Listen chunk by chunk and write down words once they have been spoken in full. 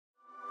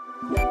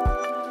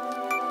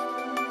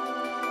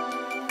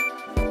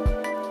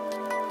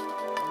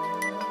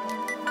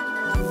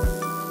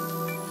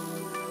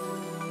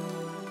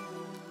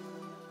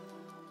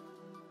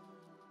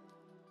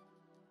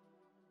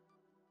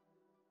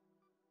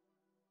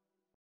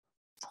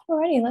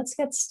Alrighty, let's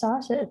get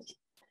started.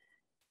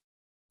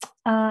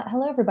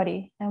 Hello,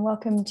 everybody, and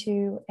welcome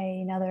to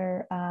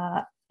another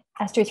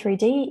Astro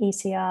 3D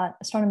ECR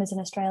Astronomers in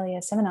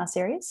Australia seminar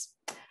series.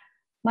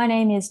 My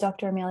name is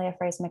Dr. Amelia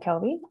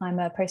Fraser-McKelvey. I'm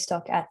a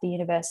postdoc at the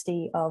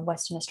University of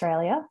Western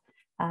Australia,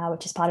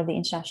 which is part of the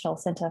International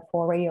Centre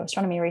for Radio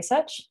Astronomy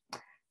Research.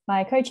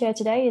 My co-chair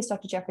today is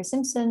Dr. Jeffrey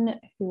Simpson,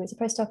 who is a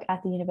postdoc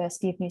at the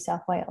University of New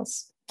South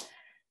Wales.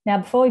 Now,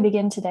 before we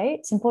begin today,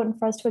 it's important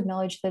for us to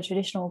acknowledge the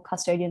traditional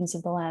custodians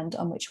of the land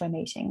on which we're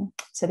meeting.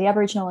 So the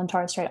Aboriginal and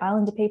Torres Strait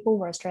Islander people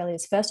were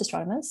Australia's first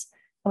astronomers,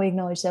 and we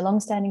acknowledge their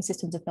long-standing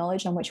systems of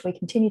knowledge on which we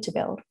continue to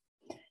build.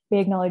 We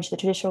acknowledge the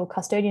traditional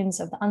custodians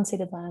of the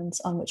unceded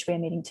lands on which we are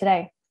meeting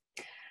today.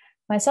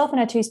 Myself and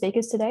our two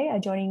speakers today are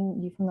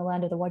joining you from the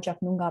land of the Whadjuk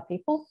Noongar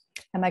people,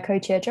 and my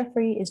co-chair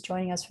Jeffrey is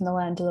joining us from the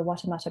land of the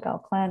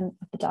Wattamatagal clan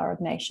of the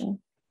Darug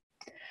Nation.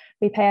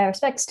 We pay our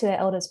respects to their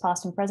elders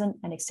past and present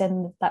and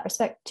extend that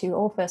respect to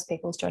all First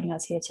Peoples joining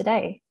us here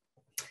today.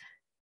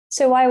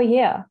 So why are we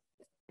here?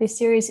 This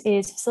series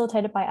is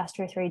facilitated by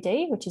Astro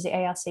 3D, which is the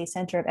ARC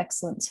Centre of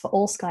Excellence for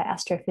all sky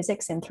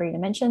astrophysics in 3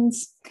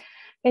 dimensions.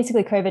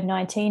 Basically,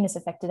 COVID-19 has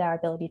affected our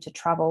ability to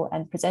travel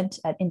and present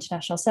at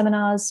international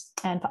seminars.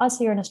 And for us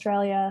here in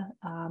Australia,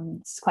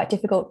 it's quite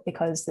difficult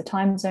because the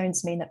time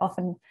zones mean that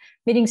often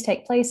meetings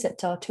take place at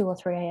 2 or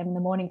 3 a.m. in the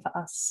morning for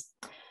us.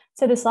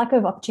 So this lack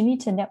of opportunity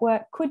to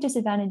network could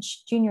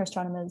disadvantage junior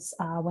astronomers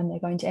when they're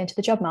going to enter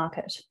the job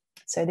market.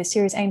 So this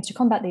series aims to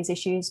combat these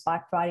issues by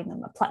providing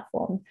them a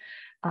platform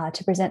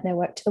to present their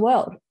work to the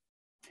world.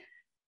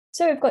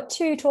 So we've got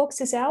 2 talks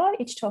this hour.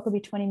 Each talk will be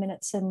 20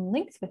 minutes in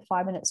length with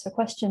 5 minutes for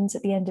questions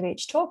at the end of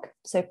each talk.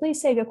 So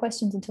please save your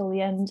questions until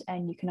the end,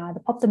 and you can either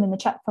pop them in the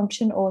chat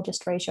function or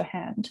just raise your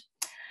hand.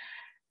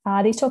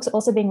 These talks are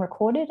also being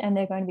recorded, and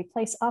they're going to be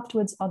placed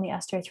afterwards on the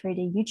Astro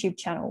 3D YouTube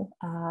channel.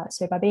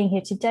 So by being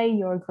here today,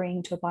 you're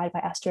agreeing to abide by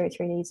Astro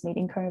 3D's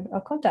meeting code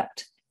of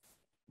conduct.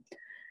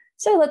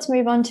 So let's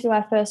move on to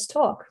our first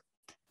talk.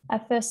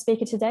 Our first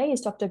speaker today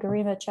is Dr.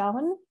 Garima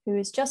Chauhan, who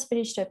has just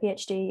finished her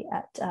PhD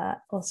at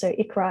also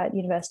ICRA at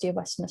University of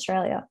Western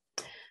Australia.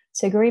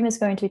 So Garima is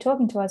going to be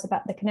talking to us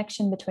about the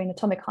connection between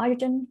atomic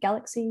hydrogen,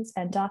 galaxies,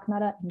 and dark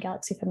matter in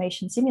galaxy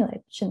formation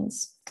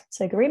simulations.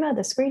 So Garima,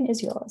 the screen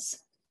is yours.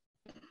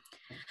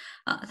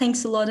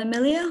 Thanks a lot,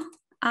 Amelia.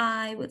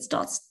 I would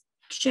start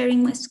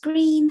sharing my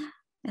screen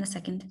in a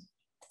second.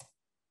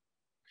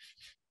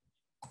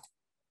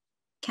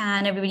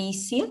 Can everybody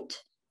see it?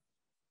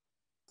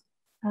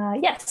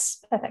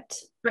 Yes,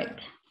 perfect. Great.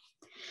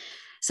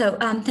 So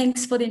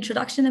thanks for the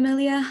introduction,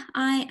 Amelia.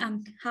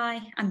 I'm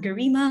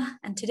Garima,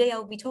 and today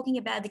I'll be talking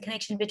about the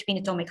connection between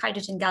atomic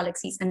hydrogen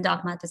galaxies and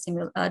dark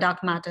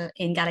matter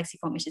in galaxy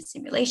formation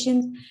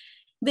simulations,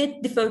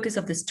 with the focus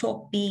of this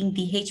talk being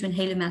the HIHM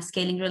halo mass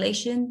scaling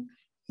relation,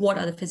 what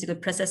are the physical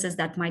processes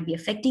that might be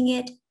affecting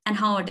it, and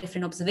how are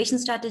different observation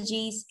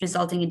strategies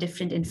resulting in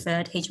different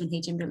inferred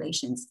HIHM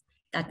relations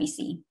that we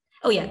see.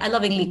 Oh yeah, I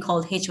lovingly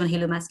called HIHM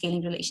halo mass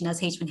scaling relation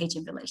as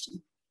HIHM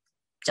relation,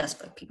 just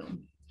for people.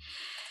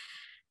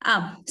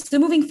 So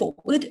moving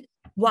forward,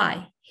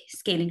 why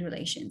scaling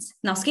relations?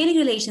 Now, scaling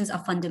relations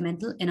are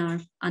fundamental in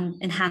our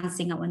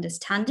enhancing our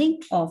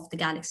understanding of the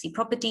galaxy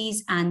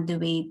properties and the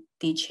way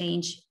they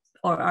change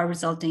or are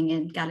resulting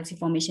in galaxy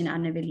formation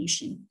and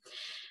evolution.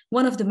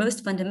 One of the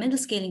most fundamental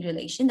scaling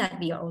relation that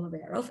we are all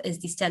aware of is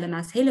the stellar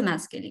mass-halo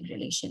mass scaling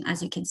relation,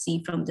 as you can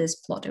see from this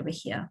plot over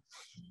here.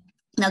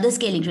 Now, this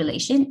scaling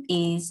relation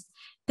is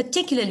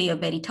particularly a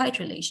very tight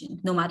relation.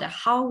 No matter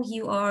how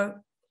you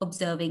are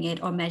observing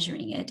it or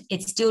measuring it,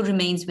 it still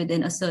remains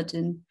within a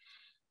certain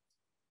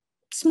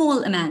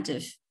small amount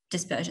of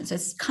dispersion. So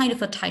it's kind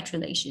of a tight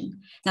relation.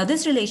 Now,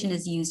 this relation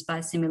is used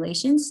by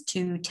simulations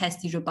to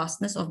test the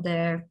robustness of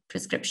their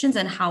prescriptions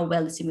and how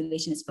well the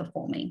simulation is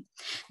performing.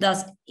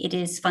 Thus, it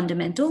is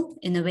fundamental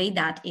in a way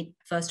that it,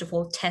 first of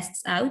all,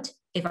 tests out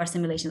if our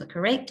simulations are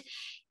correct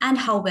and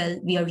how well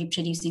we are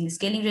reproducing the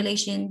scaling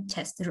relation,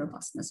 test the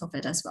robustness of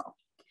it as well.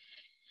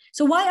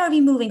 So why are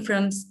we moving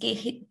from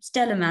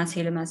stellar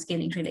mass-halo mass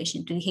scaling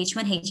relation to the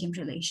H1-HM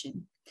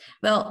relation?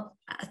 Well,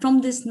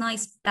 from this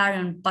nice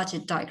baryon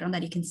budget diagram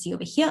that you can see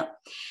over here,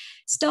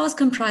 stars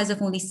comprise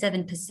of only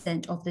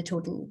 7% of the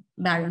total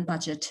baryon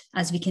budget,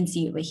 as we can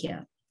see over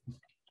here.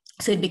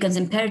 So it becomes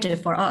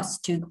imperative for us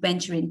to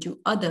venture into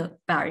other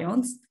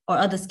baryons or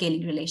other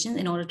scaling relations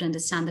in order to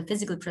understand the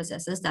physical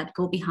processes that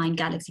go behind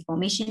galaxy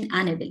formation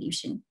and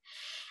evolution.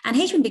 And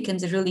H1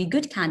 becomes a really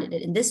good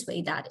candidate in this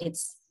way that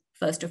it's,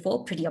 first of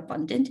all, pretty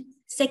abundant.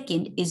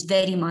 Second, is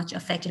very much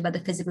affected by the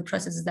physical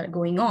processes that are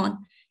going on.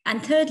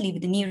 And thirdly,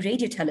 with the new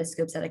radio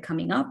telescopes that are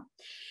coming up,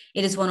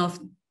 it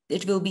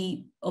will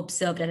be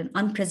observed at an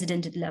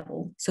unprecedented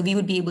level. So we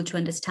would be able to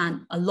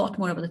understand a lot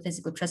more about the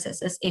physical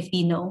processes if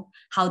we know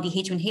how the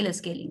H1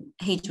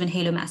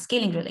 halo mass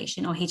scaling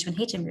relation or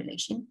H1-HM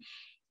relation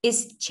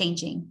is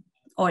changing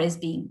or is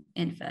being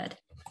inferred.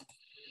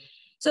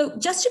 So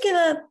just to give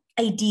a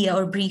idea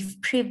or brief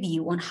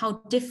preview on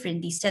how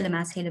different the stellar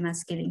mass halo mass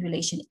scaling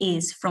relation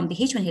is from the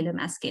H1 halo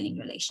mass scaling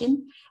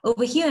relation.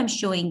 Over here, I'm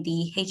showing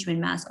the H1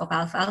 mass of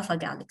alpha alpha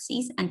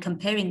galaxies and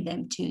comparing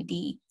them to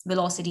the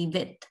velocity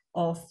width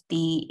of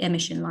the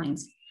emission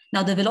lines.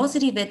 Now, the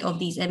velocity width of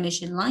these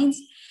emission lines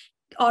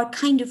are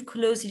kind of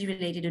closely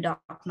related to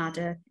dark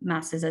matter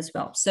masses as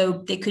well.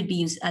 So they could be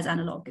used as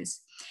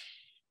analogous.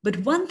 But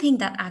one thing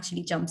that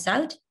actually jumps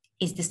out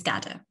is the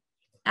scatter.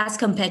 As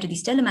compared to the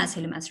stellar mass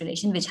halo mass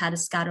relation, which had a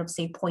scatter of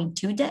say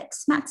 0.2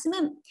 dex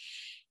maximum,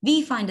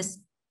 we find a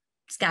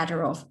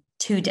scatter of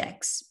 2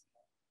 dex,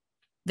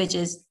 which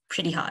is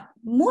pretty hard,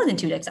 more than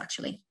 2 dex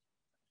actually,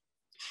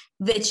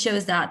 which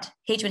shows that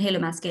H1 halo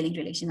mass scaling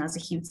relation has a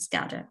huge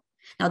scatter.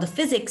 Now the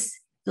physics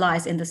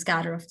lies in the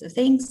scatter of the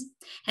things.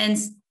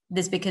 Hence,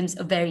 this becomes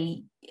a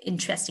very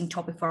interesting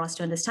topic for us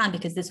to understand,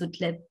 because this would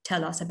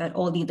tell us about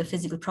all the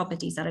physical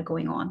properties that are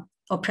going on,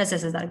 or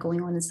processes that are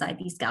going on inside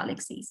these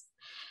galaxies.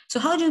 So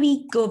how do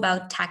we go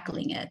about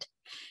tackling it?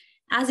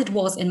 As it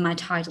was in my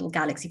title,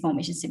 Galaxy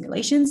Formation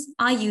Simulations,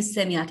 I use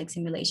semi-analytic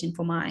simulation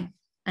for my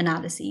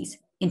analyses,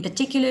 in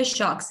particular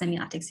Shark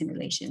semi-analytic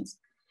simulations.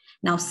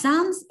 Now,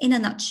 SAMs, in a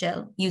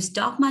nutshell, use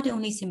dark matter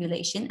only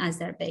simulation as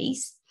their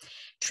base,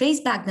 trace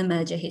back the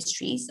merger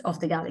histories of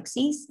the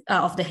galaxies,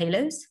 of the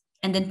halos,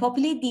 and then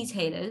populate these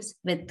halos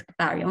with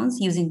baryons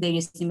using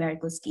various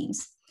numerical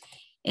schemes.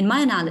 In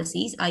my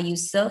analyses, I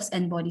use surface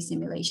and body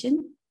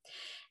simulation,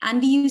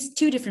 and we use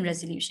 2 different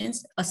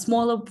resolutions, a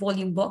smaller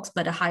volume box,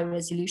 but a high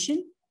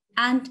resolution,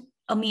 and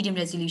a medium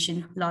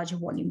resolution, larger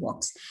volume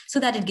box, so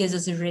that it gives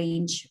us a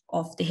range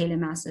of the halo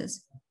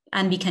masses.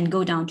 And we can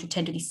go down to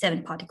 10 to the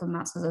 7 particle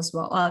masses as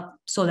well,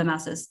 solar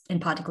masses and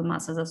particle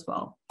masses as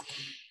well.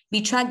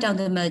 We track down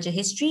the merger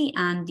history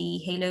and the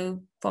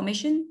halo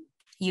formation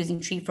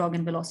using tree frog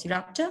and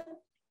velociraptor.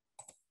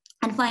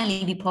 And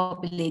finally, we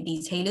populate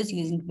these halos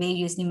using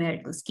various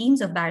numerical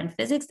schemes of baryon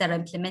physics that are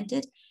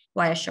implemented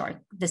via Shark,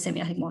 the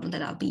semi-analytic model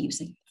that I'll be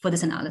using for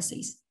this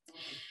analysis.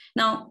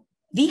 Now,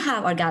 we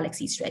have our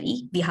galaxies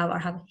ready. We have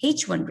our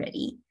H1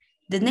 ready.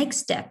 The next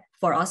step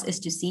for us is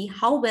to see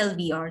how well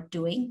we are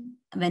doing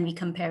when we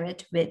compare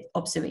it with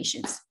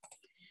observations.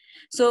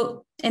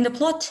 So in the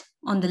plot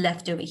on the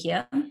left over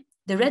here,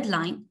 the red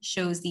line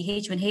shows the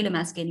H1 halo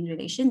mass scaling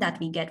relation that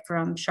we get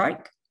from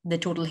Shark, the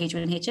total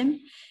H1 HM,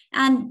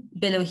 and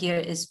below here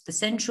is the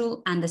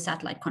central and the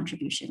satellite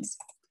contributions.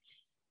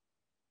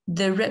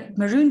 The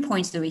maroon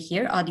points over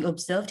here are the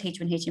observed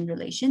H1 HM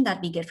relation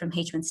that we get from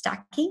H1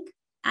 stacking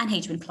and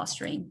H1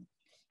 clustering,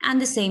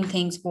 and the same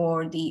things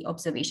for the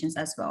observations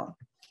as well.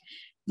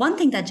 One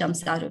thing that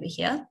jumps out over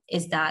here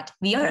is that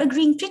we are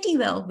agreeing pretty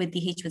well with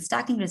the H1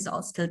 stacking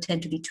results till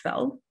 10 to the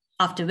 12,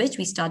 after which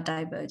we start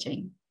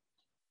diverging,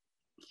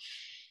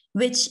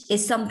 which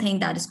is something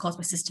that is caused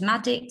by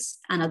systematics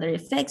and other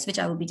effects, which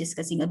I will be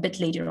discussing a bit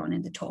later on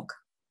in the talk.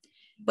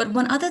 But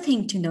one other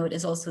thing to note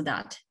is also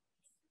that,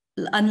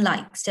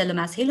 unlike stellar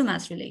mass halo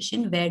mass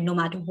relation, where no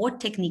matter what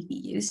technique we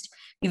used,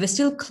 we were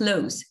still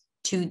close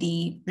to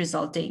the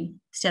resulting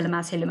stellar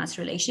mass halo mass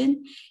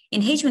relation,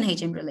 in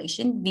H1 HM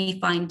relation, we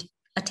find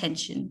a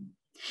tension.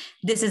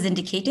 This is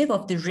indicative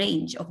of the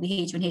range of the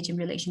H1 HM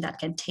relation that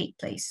can take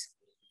place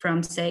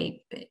from,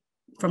 say,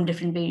 from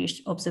different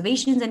various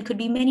observations, and could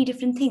be many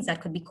different things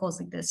that could be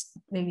causing this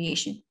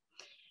variation.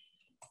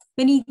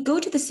 When you go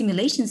to the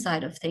simulation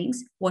side of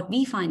things, what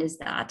we find is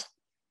that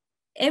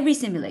every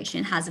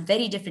simulation has a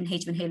very different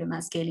H1 halo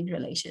mass scaling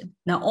relation.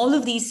 Now, all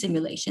of these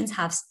simulations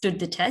have stood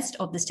the test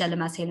of the stellar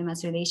mass halo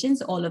mass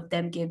relations. All of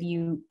them give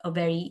you a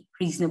very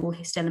reasonable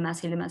stellar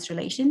mass halo mass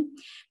relation,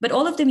 but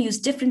all of them use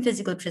different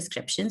physical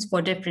prescriptions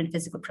for different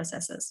physical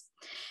processes,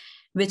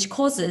 which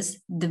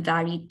causes the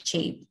varied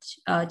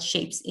shapes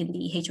in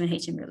the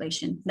H1 HM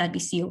relation that we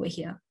see over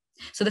here.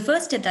 So the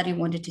first step that we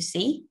wanted to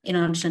see in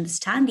order to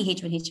understand the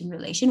H1 HM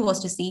relation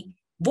was to see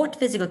what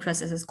physical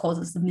processes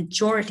causes the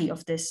majority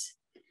of this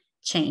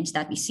change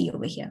that we see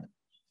over here.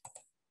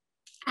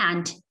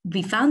 And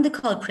we found the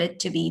culprit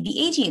to be the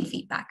AGN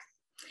feedback.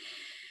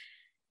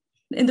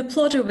 In the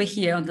plot over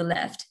here on the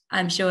left,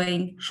 I'm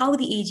showing how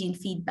the AGN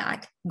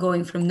feedback,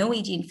 going from no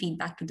AGN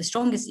feedback to the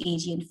strongest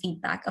AGN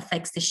feedback,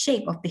 affects the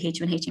shape of the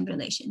H1 HM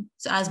relation.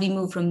 So as we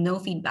move from no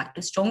feedback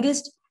to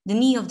strongest, the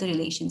knee of the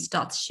relation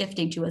starts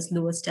shifting towards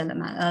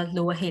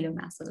lower halo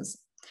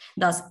masses.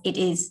 Thus, it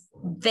is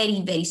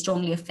very, very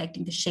strongly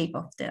affecting the shape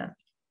of the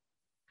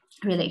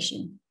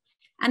relation.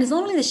 And it's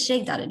not only the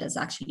shape that it is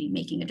actually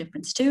making a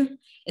difference too,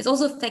 it's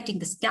also affecting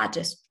the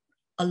scatters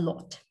a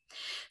lot.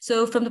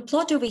 So from the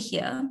plot over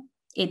here,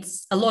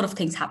 it's a lot of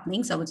things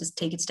happening. So I will just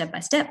take it step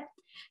by step.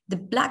 The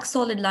black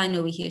solid line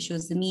over here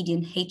shows the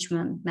median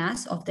H1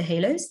 mass of the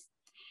halos.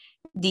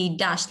 The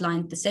dashed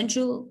line, the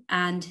central,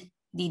 and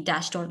the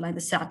dashed dotted line, the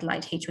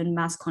satellite H1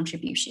 mass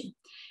contribution.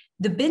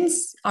 The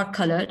bins are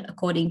colored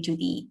according to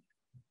the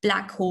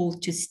black hole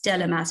to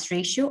stellar mass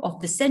ratio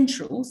of the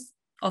centrals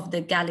of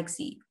the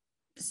galaxy,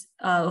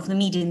 of the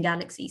median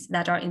galaxies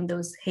that are in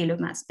those halo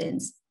mass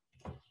bins.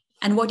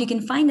 And what you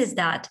can find is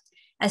that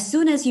as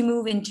soon as you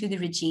move into the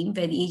regime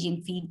where the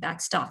AGN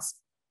feedback starts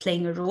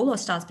playing a role or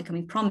starts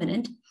becoming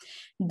prominent,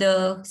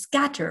 the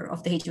scatter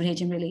of the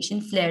HIHM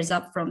relation flares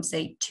up from,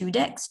 say, 2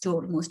 decks to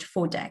almost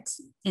 4 decks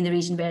in the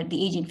region where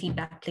the agent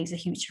feedback plays a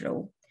huge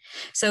role.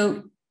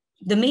 So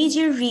the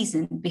major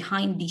reason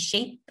behind the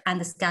shape and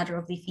the scatter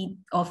of the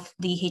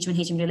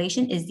HIHM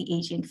relation is the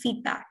agent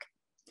feedback.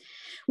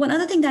 One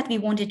other thing that we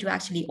wanted to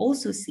actually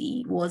also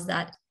see was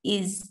that,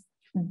 is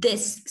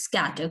this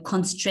scatter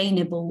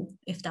constrainable,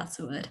 if that's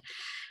a word,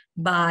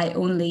 by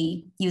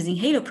only using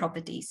halo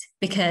properties?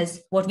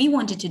 Because what we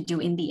wanted to do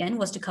in the end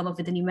was to come up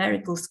with a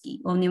numerical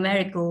scheme or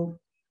numerical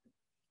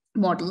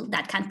model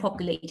that can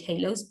populate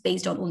halos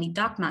based on only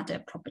dark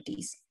matter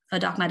properties, or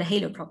dark matter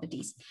halo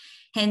properties.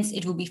 Hence,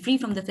 it will be free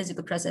from the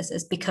physical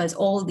processes because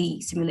all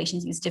the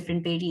simulations use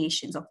different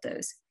variations of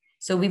those.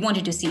 So we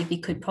wanted to see if we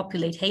could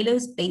populate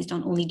halos based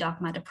on only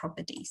dark matter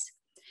properties.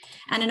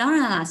 And in our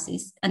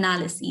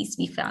analyses,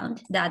 we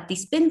found that the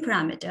spin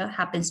parameter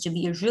happens to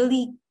be a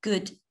really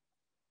good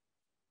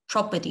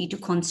property to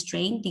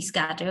constrain the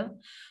scatter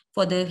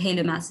for the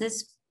halo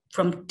masses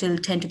from till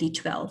 10 to the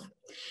 12,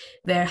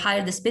 where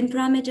higher the spin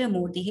parameter,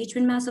 more the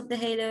H1 mass of the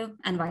halo,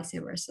 and vice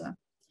versa.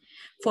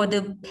 For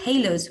the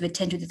halos with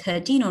 10 to the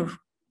 13 or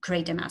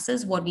greater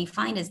masses, what we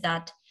find is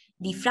that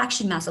the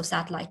fraction mass of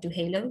satellite to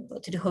halo, or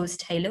to the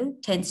host halo,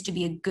 tends to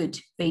be a good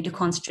way to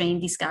constrain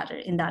the scatter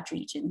in that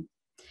region.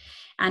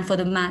 And for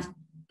the mass,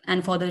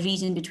 and for the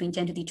region between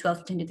 10 to the 12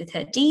 to 10 to the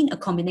 13, a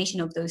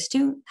combination of those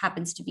two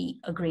happens to be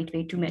a great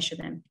way to measure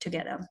them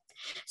together.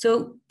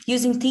 So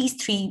using these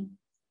 3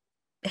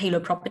 halo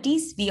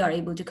properties, we are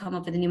able to come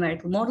up with a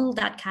numerical model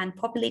that can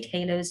populate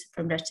halos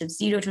from redshift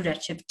 0 to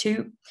redshift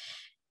 2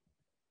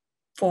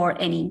 for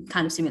any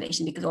kind of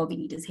simulation, because all we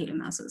need is halo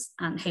masses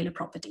and halo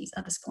properties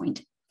at this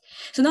point.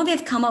 So now we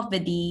have come up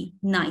with the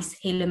nice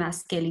halo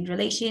mass scaling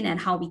relation and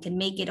how we can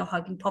make it, or how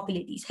we can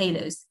populate these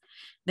halos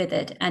with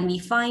it. And we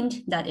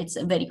find that it's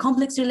a very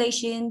complex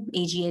relation.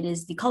 AGN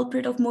is the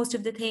culprit of most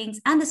of the things,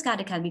 and the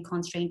scatter can be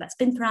constrained by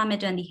spin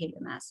parameter and the halo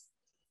mass.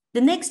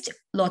 The next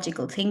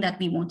logical thing that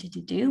we wanted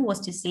to do was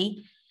to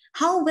see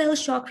how well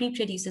shock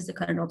reproduces the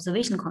current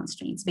observational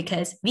constraints,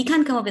 because we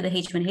can come up with a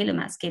H1 halo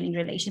mass scaling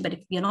relation, but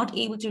if we are not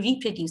able to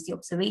reproduce the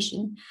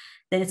observation,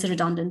 then it's a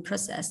redundant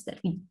process that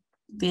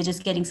we're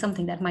just getting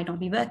something that might not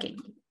be working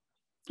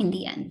in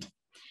the end.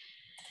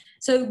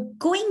 So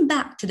going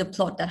back to the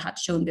plot that I had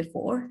shown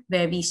before,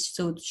 where we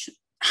saw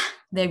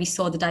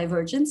the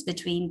divergence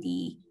between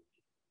the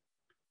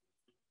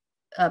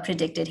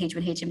predicted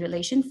H1-HM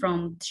relation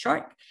from the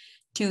chart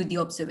to the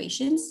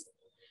observations,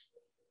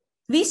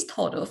 we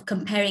thought of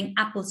comparing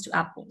apples to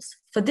apples.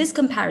 For this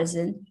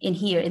comparison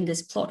in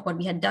this plot, what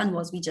we had done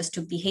was we just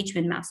took the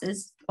H1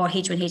 masses or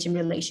H1-HM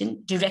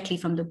relation directly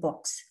from the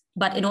box.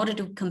 But in order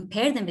to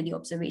compare them with the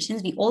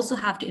observations, we also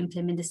have to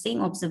implement the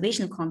same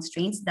observational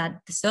constraints that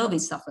the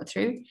surveys suffer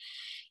through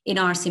in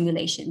our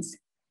simulations.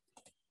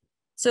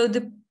 So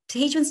the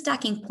H1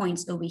 stacking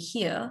points over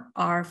here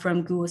are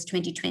from GUO's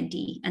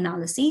 2020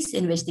 analyses,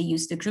 in which they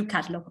use the group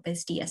catalog of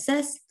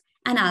SDSS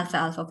and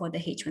alpha-alpha for the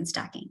H1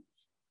 stacking.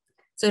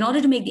 So in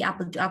order to make the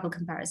apple-to-apple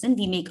comparison,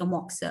 we make a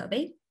mock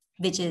survey,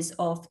 which is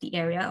of the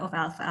area of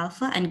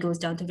alpha-alpha and goes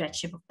down to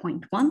redshift of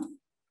 0.1.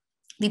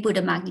 We put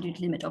a magnitude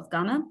limit of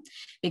gamma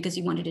because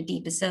we wanted a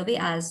deeper survey,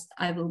 as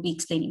I will be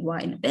explaining why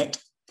in a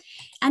bit.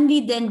 And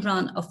we then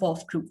run a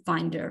fourth group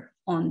finder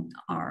on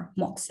our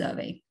mock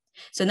survey.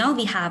 So now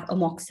we have a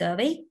mock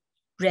survey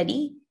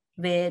ready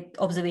with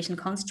observation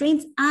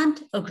constraints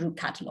and a group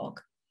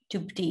catalog to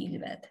deal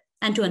with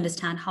and to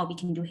understand how we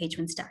can do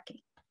H1 stacking.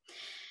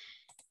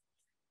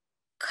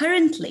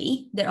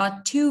 Currently, there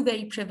are 2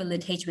 very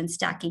prevalent H1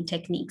 stacking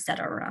techniques that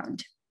are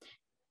around.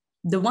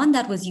 The one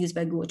that was used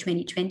by GUO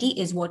 2020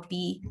 is what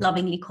we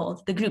lovingly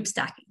call the group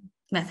stacking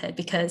method,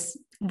 because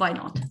why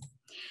not?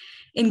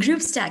 In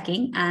group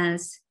stacking,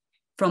 as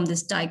from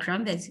this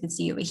diagram that you can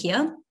see over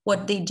here,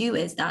 what they do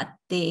is that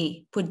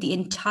they put the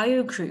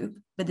entire group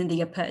within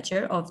the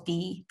aperture of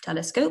the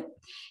telescope,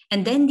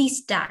 and then they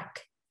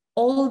stack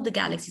all the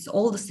galaxies,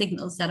 all the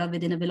signals that are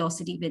within a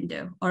velocity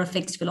window or a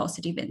fixed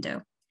velocity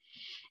window.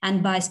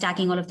 And by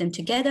stacking all of them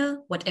together,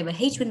 whatever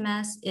H1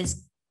 mass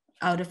is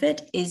out of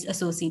it is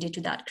associated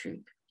to that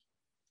group.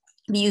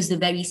 We use the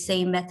very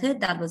same method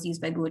that was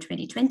used by GUO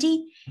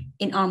 2020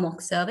 in our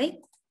mock survey.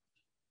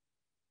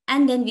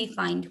 And then we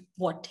find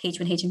what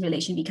H1-HM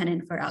relation we can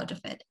infer out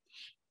of it.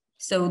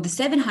 So the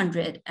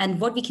 700, and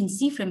what we can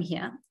see from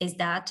here is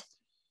that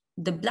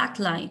the black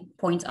line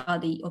points are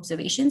the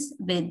observations,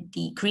 with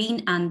the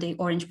green and the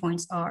orange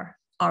points are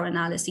our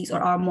analyses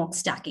or our mock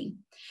stacking.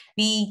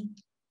 The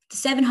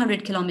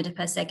 700 kilometer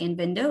per second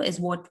window is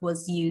what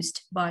was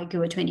used by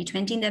GUO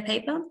 2020 in their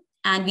paper.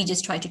 And we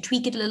just try to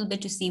tweak it a little bit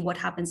to see what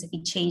happens if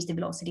we change the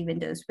velocity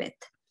windows width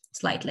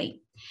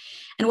slightly.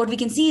 And what we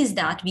can see is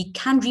that we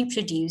can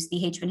reproduce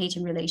the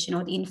H1-HM relation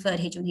or the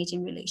inferred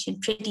H1-HM relation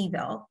pretty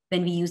well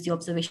when we use the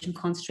observation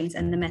constraints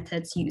and the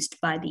methods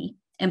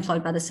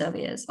employed by the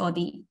surveyors or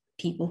the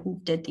people who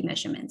did the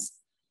measurements.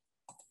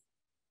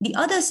 The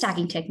other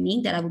stacking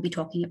technique that I will be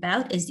talking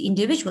about is the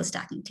individual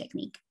stacking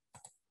technique,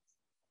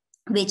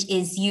 which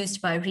is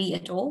used by Ree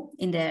et al.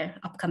 In their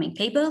upcoming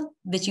paper,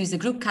 which use the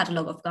group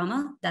catalog of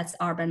gamma, that's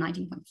R by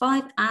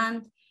 19.5,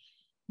 and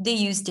they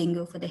use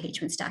Dingo for the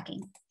H1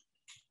 stacking.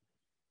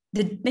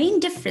 The main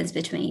difference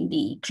between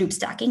the group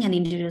stacking and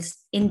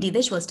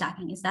individual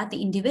stacking is that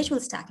the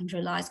individual stacking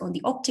relies on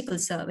the optical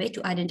survey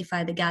to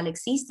identify the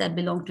galaxies that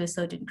belong to a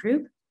certain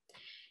group,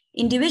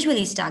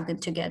 individually stack them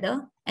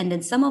together, and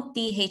then sum up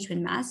the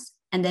H1 mass,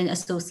 and then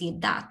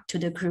associate that to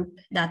the group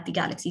that the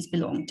galaxies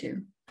belong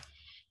to.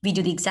 We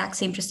do the exact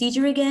same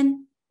procedure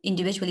again,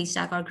 individually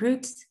stack our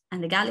groups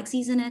and the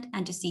galaxies in it,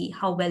 and to see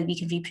how well we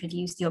can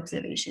reproduce the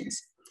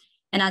observations.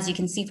 And as you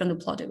can see from the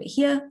plot over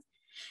here,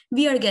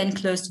 we are again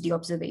close to the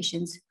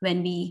observations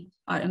when we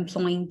are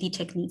employing the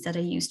techniques that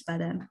are used by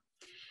them.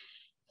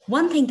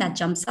 One thing that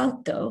jumps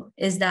out though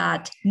is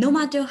that no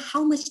matter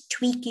how much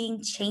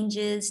tweaking,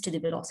 changes to the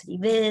velocity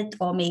width,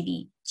 or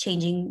maybe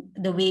changing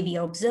the way we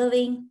are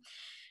observing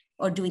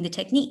or doing the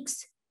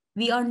techniques,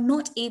 we are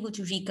not able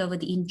to recover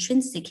the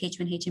intrinsic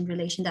H1-HM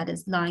relation that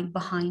is lying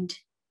behind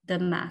the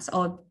mass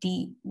or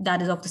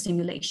that is of the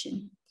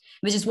simulation,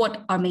 which is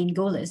what our main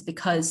goal is,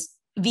 because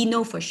we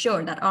know for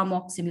sure that our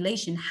mock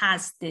simulation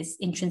has this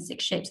intrinsic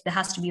shape. So there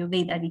has to be a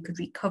way that we could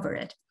recover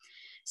it.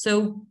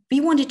 So we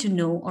wanted to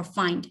know or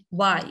find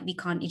why we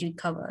can't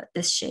recover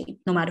this shape,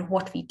 no matter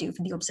what we do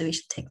for the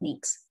observation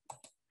techniques.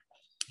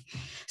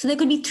 So there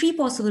could be three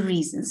possible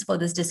reasons for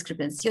this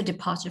discrepancy or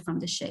departure from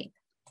the shape.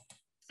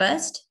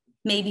 First,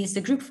 maybe it's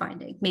the group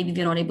finding. Maybe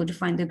we're not able to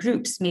find the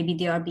groups. Maybe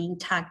they are being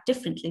tagged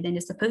differently than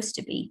they're supposed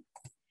to be.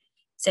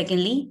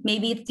 Secondly,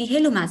 maybe it's the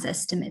halo mass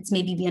estimates.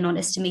 Maybe we are not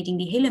estimating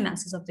the halo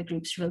masses of the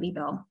groups really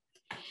well.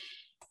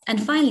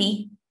 And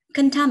finally,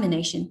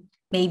 contamination.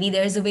 Maybe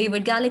there's a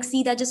wayward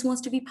galaxy that just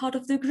wants to be part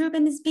of the group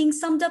and is being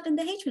summed up in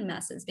the H1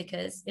 masses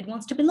because it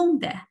wants to belong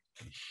there.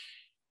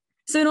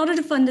 So in order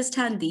to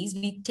understand these,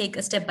 we take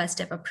a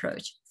step-by-step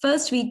approach.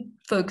 First, we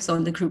focus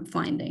on the group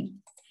finding.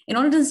 In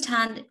order to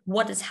understand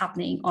what is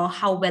happening or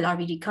how well are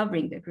we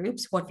recovering the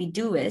groups, what we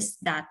do is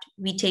that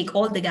we take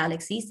all the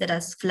galaxies that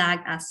are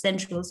flagged as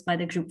centrals by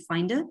the group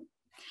finder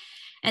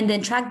and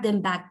then track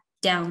them back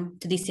down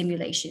to the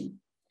simulation.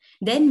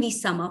 Then we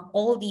sum up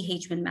all the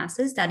H1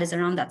 masses that is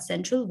around that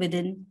central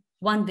within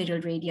 1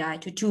 virial radii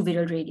to 2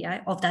 virial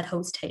radii of that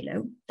host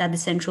halo that the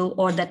central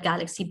or that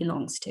galaxy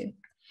belongs to.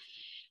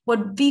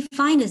 What we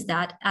find is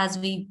that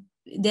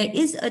there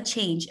is a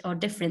change or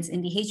difference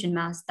in the H1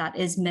 mass that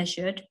is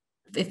measured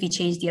if we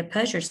change the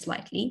aperture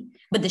slightly,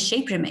 but the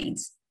shape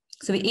remains.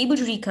 So we're able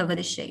to recover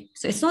the shape.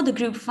 So it's not the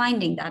group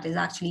finding that is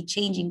actually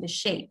changing the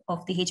shape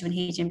of the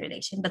H1-HM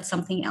relation, but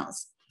something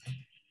else.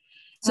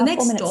 So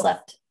next 4 minutes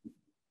left.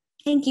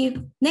 Thank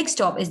you. Next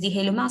stop is the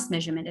halo mass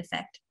measurement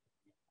effect.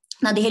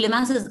 Now the halo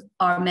masses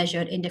are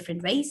measured in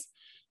different ways.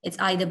 It's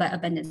either by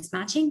abundance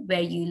matching,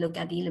 where you look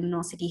at the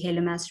luminosity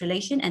halo mass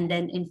relation and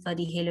then infer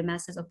the halo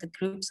masses of the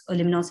groups or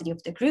luminosity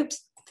of the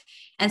groups.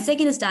 And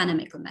second is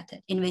dynamical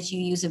method, in which you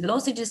use the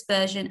velocity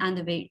dispersion and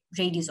the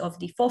radius of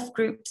the FOF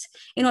groups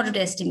in order to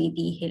estimate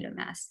the halo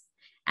mass.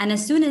 And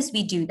as soon as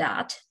we do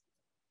that,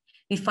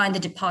 we find the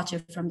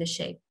departure from the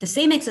shape. The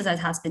same exercise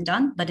has been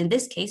done, but in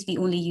this case, we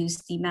only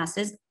use the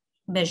masses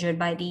measured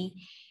by the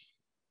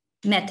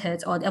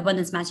methods or the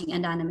abundance matching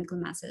and dynamical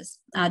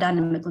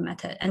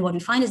method. And what we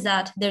find is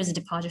that there is a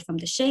departure from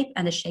the shape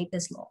and the shape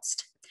is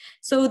lost.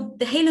 So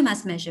the halo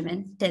mass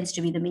measurement tends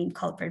to be the main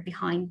culprit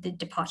behind the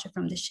departure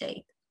from the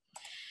shape.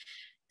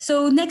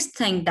 So next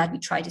thing that we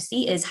try to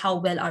see is how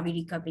well are we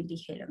recovering the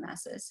halo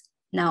masses.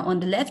 Now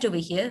on the left over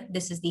here,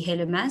 this is the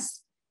halo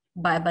mass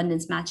by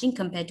abundance matching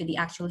compared to the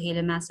actual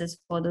halo masses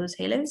for those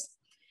halos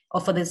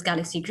or for those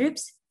galaxy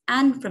groups,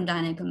 and from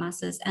dynamical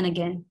masses, and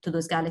again to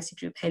those galaxy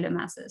group halo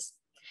masses.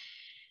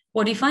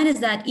 What we find is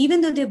that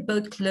even though they're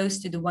both close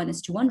to the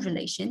 1:1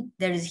 relation,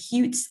 there is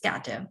huge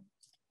scatter,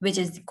 which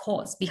is the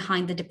cause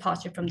behind the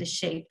departure from the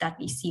shape that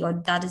we see,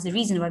 or that is the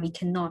reason why we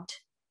cannot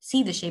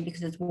see the shape,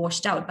 because it's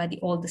washed out by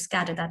all the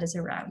scatter that is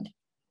around.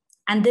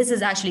 And this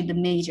is actually the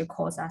major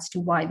cause as to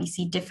why we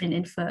see different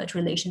inferred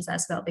relations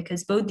as well,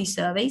 because both these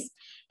surveys,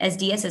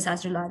 SDSS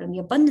has relied on the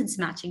abundance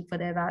matching for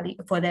their value,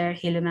 for their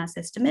halo mass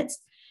estimates,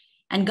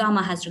 and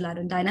Gamma has relied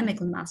on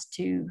dynamical mass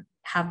to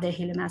have their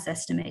halo mass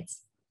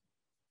estimates,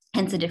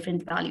 hence the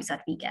different values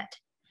that we get.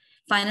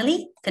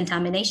 Finally,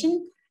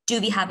 contamination. Do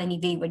we have any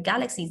wayward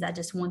galaxies that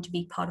just want to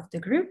be part of the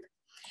group?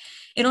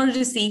 In order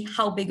to see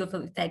how big of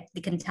an effect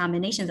the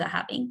contaminations are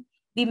having,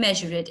 we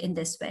measure it in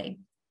this way.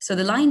 So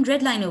the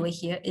red line over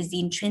here is the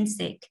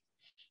intrinsic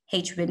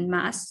H1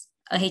 mass,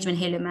 a H1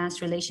 halo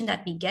mass relation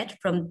that we get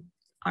from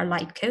our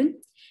light cone,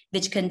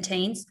 which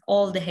contains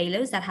all the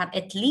halos that have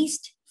at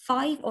least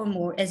 5 or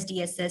more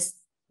SDSS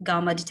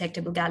gamma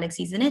detectable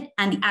galaxies in it,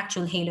 and the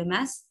actual halo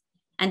mass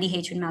and the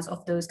H1 mass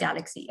of those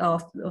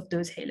of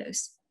those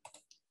halos.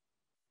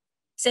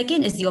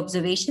 Second is the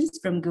observations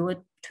from GUA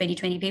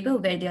 2020 paper,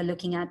 where they are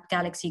looking at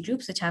galaxy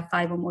groups which have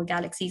 5 or more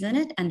galaxies in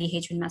it and the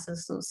H1 mass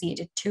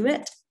associated to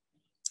it.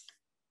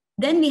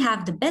 Then we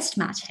have the best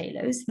match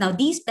halos. Now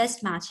these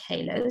best match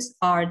halos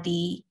are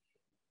the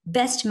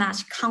best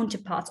match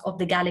counterparts of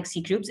the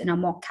galaxy groups in our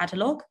mock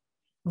catalog.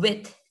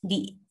 with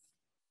the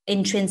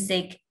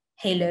intrinsic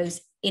halos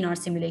in our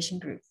simulation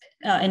group,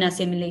 in our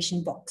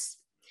simulation box.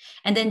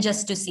 And then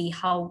just to see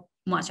how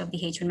much of the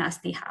H1 mass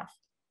they have,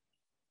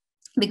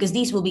 because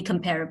these will be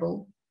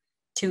comparable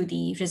to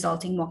the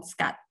resulting mock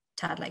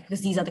satellite,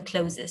 because these are the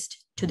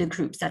closest to the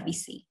groups that we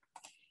see.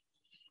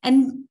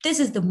 And this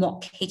is the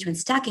mock H1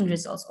 stacking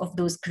results of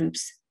those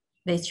groups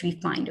which we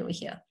find over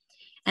here.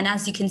 And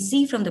as you can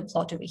see from the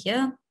plot over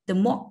here, the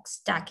mock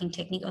stacking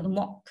technique, or the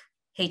mock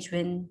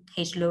H1,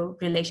 H-low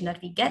relation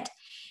that we get,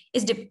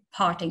 is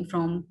departing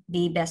from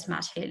the best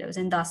match halos.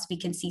 And thus we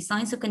can see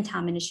signs of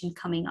contamination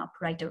coming up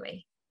right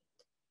away.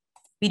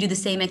 We do the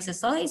same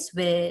exercise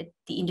with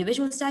the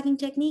individual stacking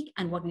technique.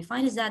 And what we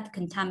find is that the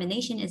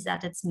contamination is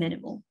at its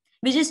minimal,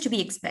 which is to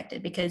be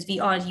expected because we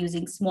are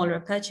using smaller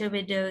aperture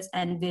windows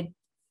and we're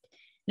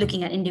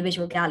looking at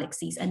individual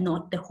galaxies and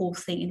not the whole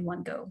thing in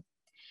one go.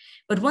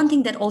 But one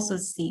thing that also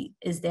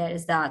is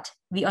that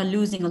we are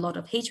losing a lot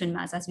of H1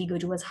 mass as we go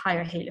towards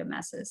higher halo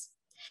masses.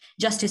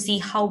 Just to see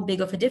how big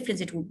of a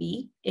difference it will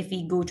be, if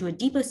we go to a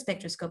deeper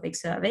spectroscopic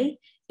survey,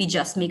 we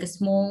just make a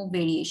small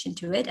variation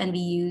to it and we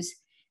use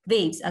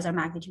waves as our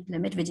magnitude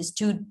limit, which is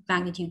 2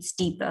 magnitudes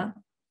deeper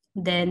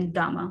than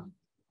gamma.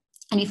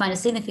 And we find a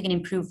significant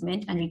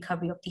improvement and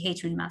recovery of the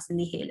H1 mass in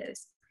the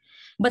halos,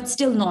 but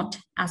still not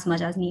as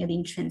much as near the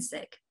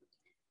intrinsic.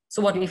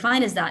 So what we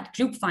find is that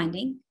group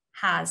stacking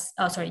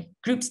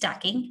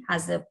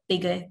has a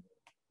bigger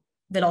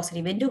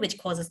velocity window, which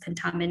causes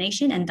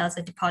contamination and thus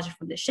a departure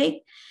from the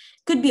shape.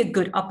 Could be a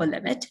good upper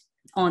limit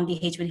on the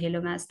H1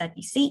 halo mass that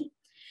we see.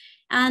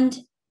 And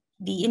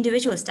the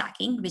individual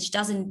stacking, which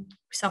doesn't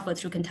suffer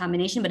through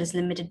contamination, but is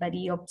limited by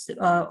the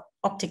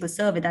optical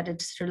survey that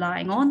it's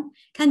relying on,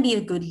 can be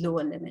a good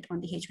lower limit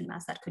on the H1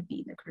 mass that could be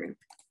in the group.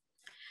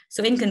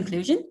 So in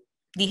conclusion,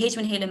 the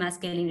H1 halo mass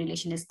scaling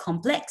relation is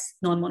complex,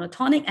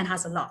 non-monotonic, and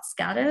has a large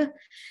scatter,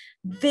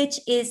 which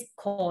is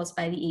caused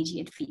by the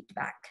AGN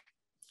feedback.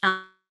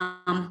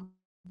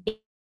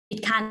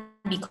 It can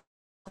be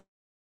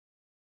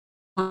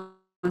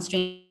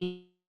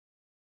constrained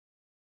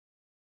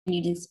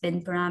using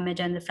spin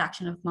parameter and the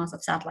fraction of mass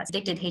of satellites.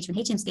 Predicted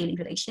H1-HM scaling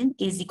relation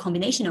is the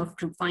combination of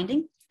group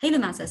finding, halo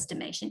mass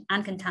estimation,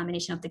 and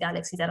contamination of the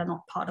galaxies that are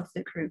not part of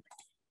the group.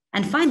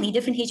 And finally,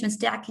 different H1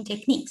 stacking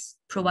techniques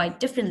provide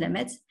different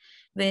limits,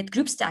 with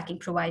group stacking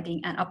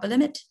providing an upper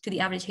limit to the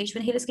average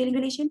H1 halo scaling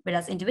relation,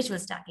 whereas individual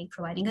stacking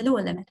providing a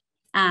lower limit.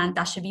 And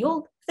that should be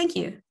all. Thank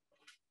you.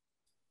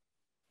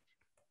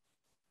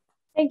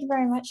 Thank you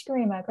very much,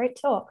 Garima. Great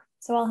talk.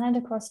 So I'll hand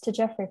across to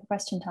Jeffrey for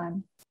question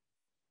time.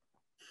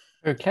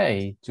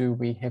 Okay, do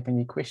we have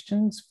any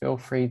questions? Feel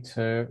free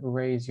to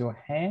raise your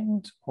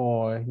hand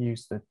or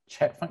use the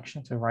chat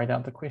function to write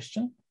out the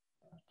question.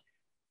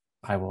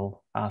 I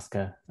will ask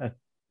a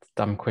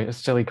dumb,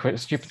 silly,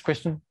 stupid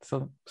question.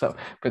 So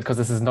because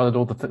this is not at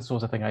all the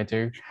sort of thing I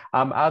do.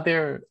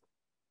 Can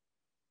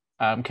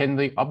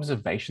the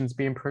observations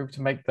be improved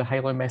to make the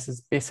halo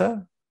masses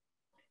better?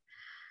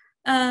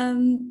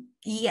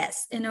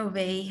 Yes, in a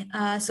way.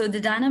 So the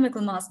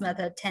dynamical mass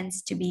method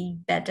tends to be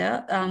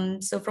better.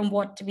 So from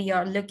what we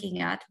are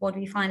looking at, what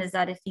we find is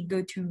that if we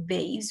go to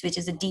waves, which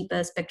is a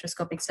deeper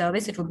spectroscopic survey,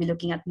 it will be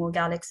looking at more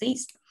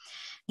galaxies.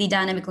 The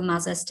dynamical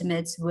mass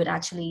estimates would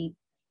actually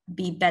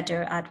be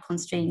better at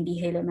constraining the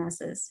halo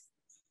masses.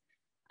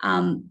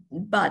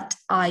 But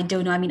I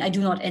don't know. I mean, I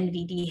do not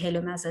envy the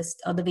halo masses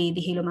or the way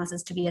the halo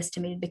masses to be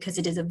estimated, because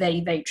it is a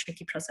very, very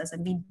tricky process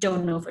and we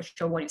don't know for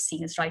sure what you're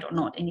seeing is right or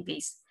not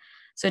anyways.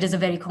 So it is a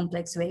very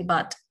complex way,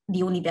 but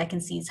the only way I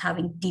can see is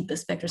having deeper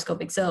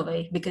spectroscopic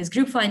survey, because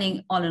group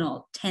finding all in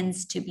all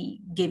tends to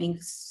be giving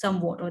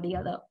somewhat or the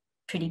other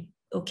pretty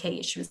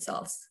okay-ish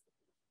results.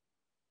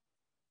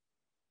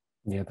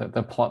 Yeah,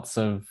 the plots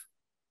of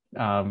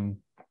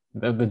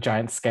the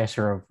giant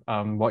scatter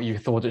of what you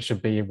thought it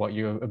should be and what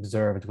you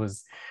observed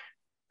was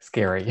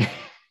scary.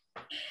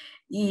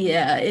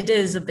 Yeah, it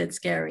is a bit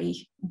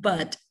scary,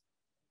 but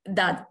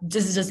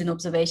this is just an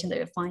observation that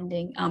we're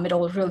finding. It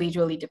all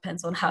really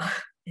depends on how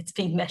it's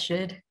being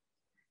measured.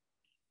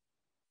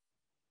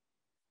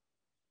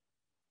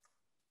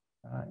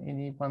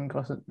 Anyone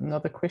got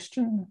another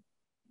question?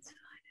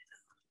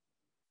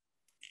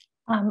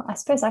 I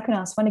suppose I can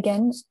ask one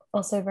again,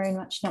 also very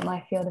much not my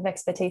field of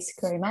expertise,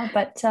 Garima,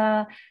 but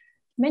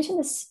you mentioned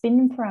the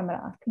spin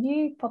parameter. Could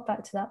you pop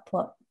back to that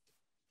plot?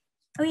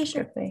 Oh yeah,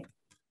 sure. Quickly?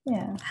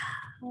 Yeah.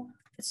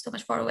 It's so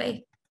much far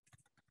away.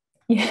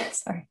 Yeah,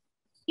 sorry.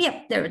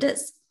 Yeah, there it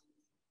is.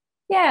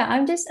 Yeah,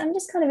 I'm just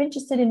kind of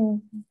interested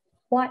in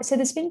why. So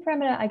the spin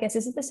parameter, I guess,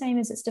 is it the same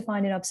as it's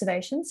defined in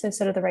observation? So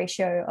sort of the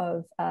ratio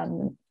of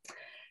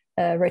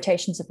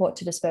rotation support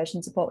to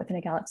dispersion support within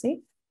a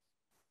galaxy?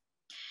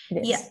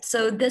 Yeah,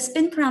 so the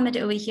spin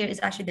parameter over here is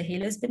actually the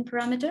halo spin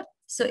parameter.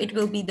 So it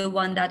will be the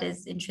one that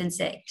is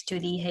intrinsic to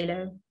the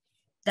halo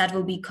that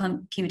will be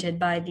computed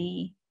by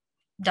the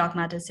dark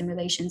matter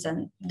simulations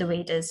and the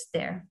way it is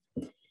there.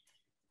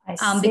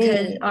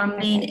 Because our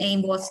main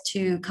aim was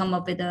to come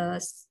up with a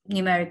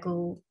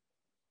numerical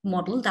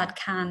model that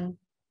can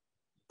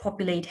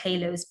populate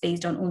halos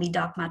based on only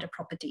dark matter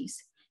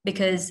properties.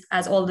 because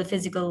as all the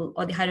physical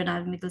or the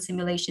hydrodynamical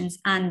simulations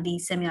and the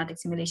semi-analytic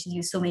simulations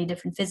use so many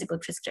different physical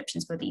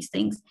prescriptions for these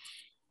things,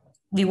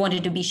 we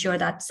wanted to be sure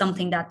that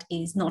something that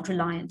is not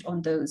reliant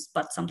on those,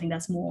 but something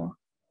that's more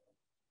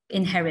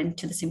inherent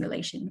to the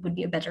simulation would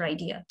be a better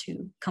idea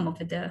to come up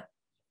with the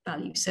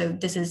value. So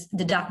this is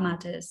the dark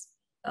matter's,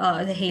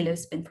 the halo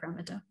spin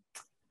parameter.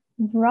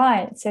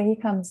 Right. So here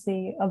comes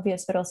the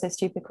obvious but also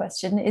stupid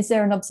question. Is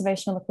there an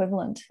observational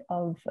equivalent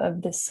of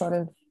this sort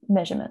of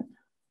measurement?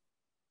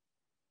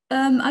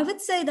 I would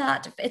say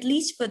that at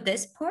least for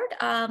this part,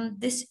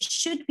 this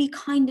should be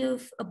kind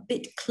of a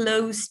bit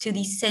close to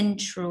the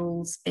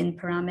central spin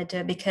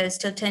parameter, because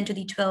till 10 to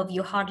the 12,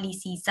 you hardly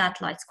see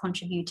satellites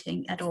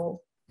contributing at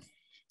all.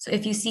 So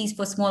if you see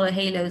for smaller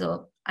halos,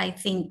 or I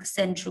think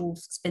central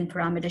spin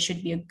parameter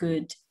should be a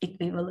good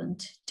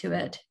equivalent to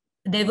it.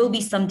 There will be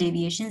some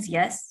deviations,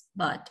 yes,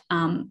 but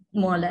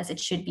more or less it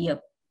should be a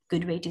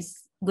good way to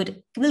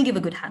will give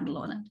a good handle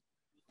on it.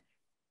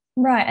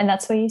 Right, and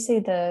that's where you see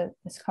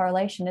this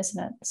correlation,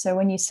 isn't it? So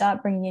when you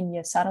start bringing in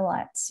your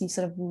satellites, you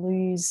sort of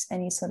lose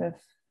any sort of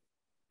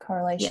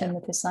correlation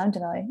with this lambda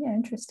value. Yeah,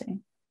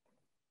 interesting.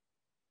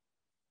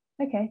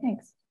 Okay,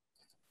 thanks.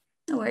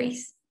 No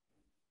worries.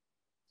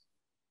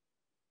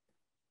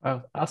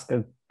 I'll ask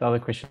another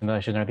question that I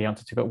should know the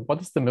answer to, but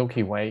what is the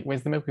Milky Way?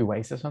 Where's the Milky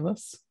Way sit on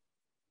this?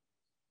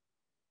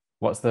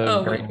 What's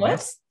the variable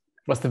mass?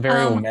 What's the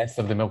variable mass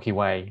of the Milky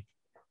Way?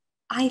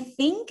 I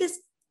think it's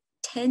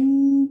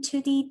 10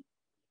 to the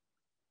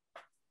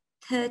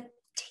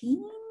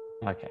 13.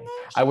 Okay.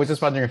 I was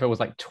just wondering if it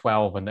was like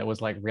 12 and it was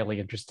like really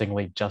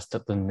interestingly just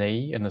at the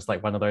knee, and it's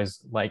like one of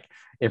those like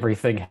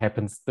everything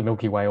happens, the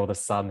Milky Way or the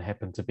sun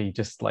happened to be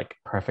just like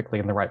perfectly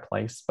in the right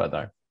place, but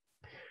no.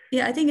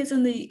 Yeah, I think it's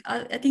on the,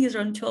 I think it's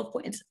around 12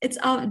 points. It's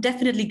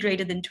definitely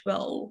greater than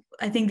 12.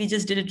 I think we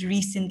just did it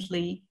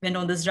recently, went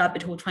on this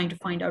rabbit hole trying to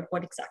find out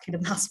what exactly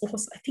the mass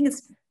was. I think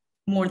it's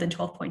more than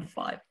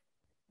 12.5.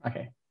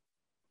 Okay.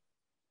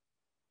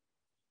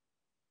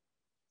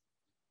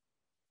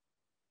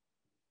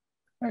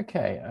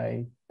 Okay,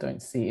 I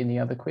don't see any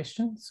other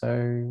questions,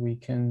 so we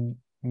can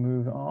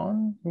move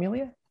on.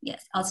 Amelia?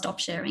 Yes, I'll stop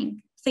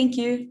sharing. Thank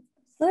you.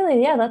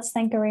 Absolutely, yeah, let's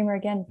thank Garima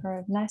again for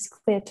a nice,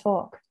 clear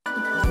talk.